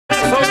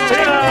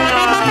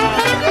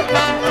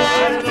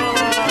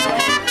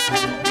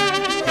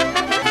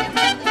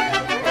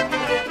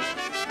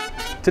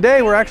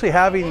Today we're actually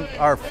having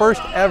our first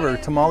ever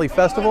Tamale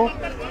Festival.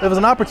 It was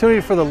an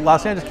opportunity for the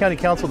Los Angeles County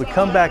Council to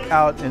come back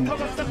out and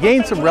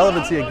gain some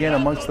relevancy again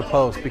amongst the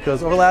posts,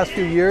 because over the last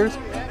few years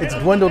it's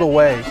dwindled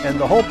away, and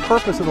the whole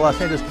purpose of the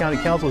Los Angeles County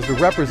Council is to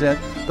represent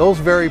those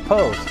very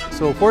posts.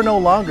 So if we're no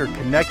longer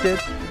connected,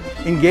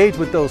 engaged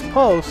with those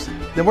posts,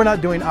 then we're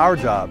not doing our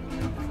job.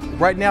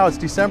 Right now it's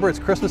December, it's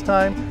Christmas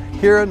time.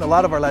 Here in a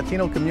lot of our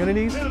Latino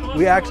communities,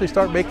 we actually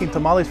start making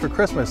tamales for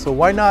Christmas. So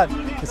why not,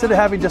 instead of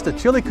having just a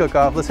chili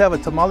cook-off, let's have a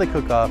tamale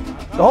cook-off.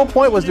 The whole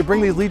point was to bring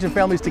these Legion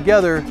families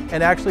together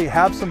and actually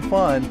have some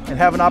fun and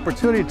have an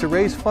opportunity to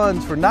raise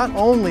funds for not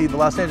only the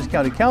Los Angeles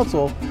County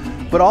Council,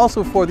 but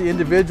also for the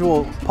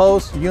individual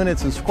posts,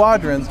 units, and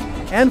squadrons,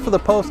 and for the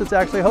post that's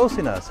actually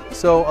hosting us.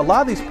 So a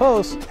lot of these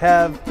posts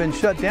have been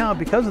shut down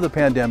because of the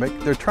pandemic.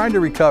 They're trying to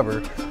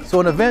recover. So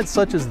an event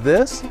such as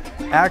this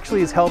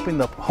actually is helping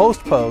the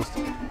host post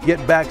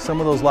get back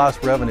some of those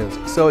lost revenues.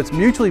 So it's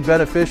mutually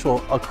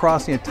beneficial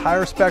across the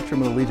entire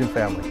spectrum of the Legion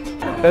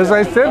family. As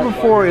I said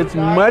before, it's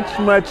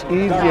much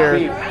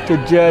easier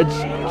to judge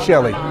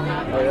chili.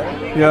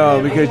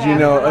 Because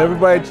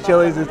everybody's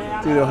chili is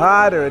either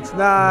hot or it's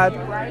not,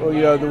 or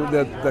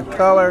the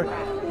color.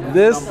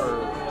 This,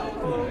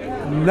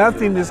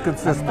 nothing is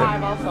consistent.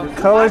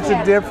 Colors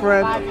are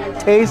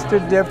different, tastes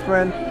are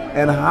different,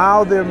 and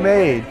how they're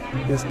made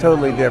is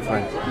totally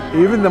different.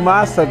 Even the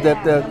masa,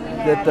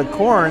 that the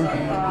corn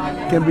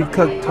can be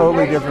cooked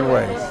totally different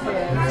ways.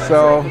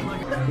 So,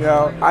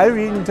 I've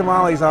eaten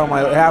tamales all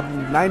my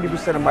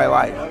 90% of my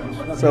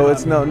life, so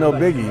it's no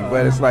biggie.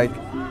 But it's like,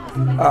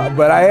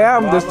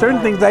 there's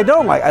certain things I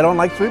don't like. I don't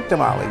like sweet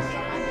tamales.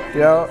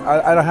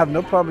 I don't have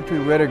no problem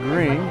between red or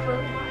green,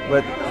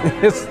 but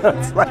it's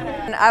like.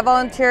 I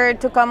volunteered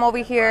to come over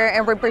here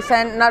and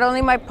represent not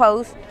only my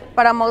post,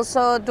 but I'm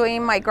also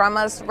doing my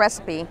grandma's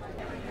recipe.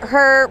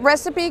 Her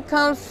recipe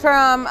comes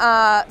from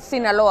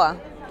Sinaloa.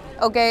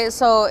 Okay,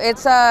 so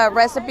it's a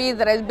recipe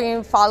that has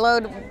been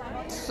followed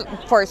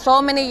for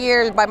so many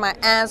years by my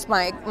aunts,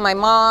 my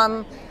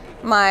mom,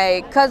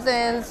 my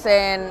cousins,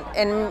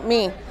 and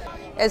me.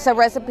 It's a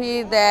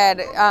recipe that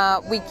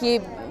we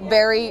keep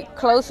very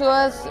close to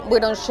us. We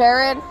don't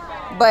share it,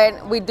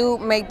 but we do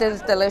make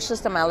these delicious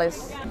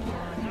tamales.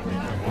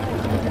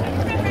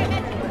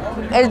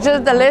 It's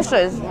just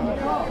delicious.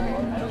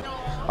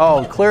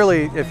 Oh,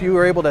 clearly, if you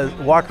were able to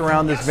walk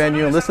around this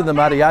venue and listen to the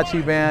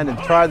mariachi band and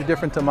try the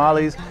different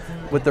tamales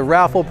with the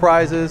raffle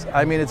prizes,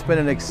 I mean, it's been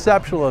an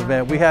exceptional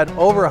event. We had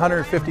over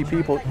 150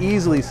 people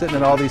easily sitting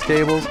at all these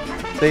tables.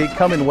 They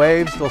come in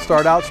waves. They'll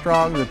start out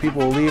strong, then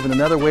people will leave, and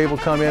another wave will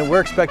come in.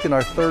 We're expecting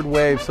our third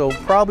wave, so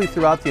probably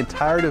throughout the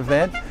entire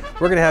event,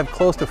 we're going to have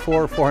close to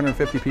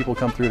 450 people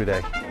come through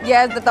today.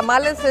 Yes, the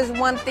tamales is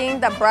one thing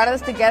that brought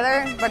us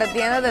together, but at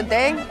the end of the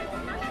day,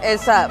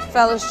 it's a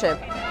fellowship.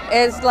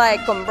 It's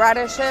like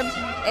comradeship,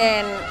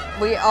 and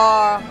we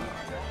all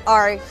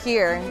are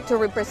here to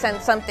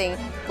represent something,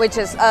 which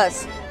is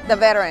us, the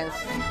veterans.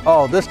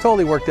 Oh, this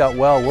totally worked out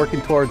well, working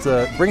towards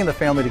bringing the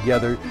family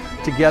together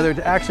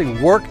to actually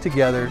work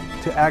together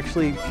to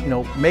actually,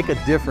 make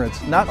a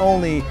difference, not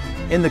only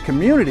in the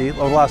community of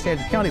Los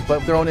Angeles County,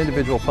 but their own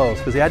individual posts,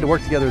 because they had to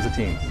work together as a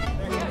team.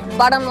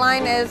 Bottom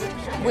line is,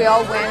 we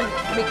all win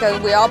because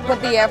we all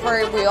put the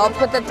effort, we all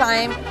put the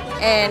time,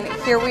 and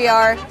here we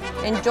are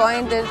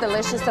enjoying these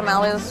delicious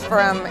tamales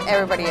from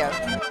everybody else.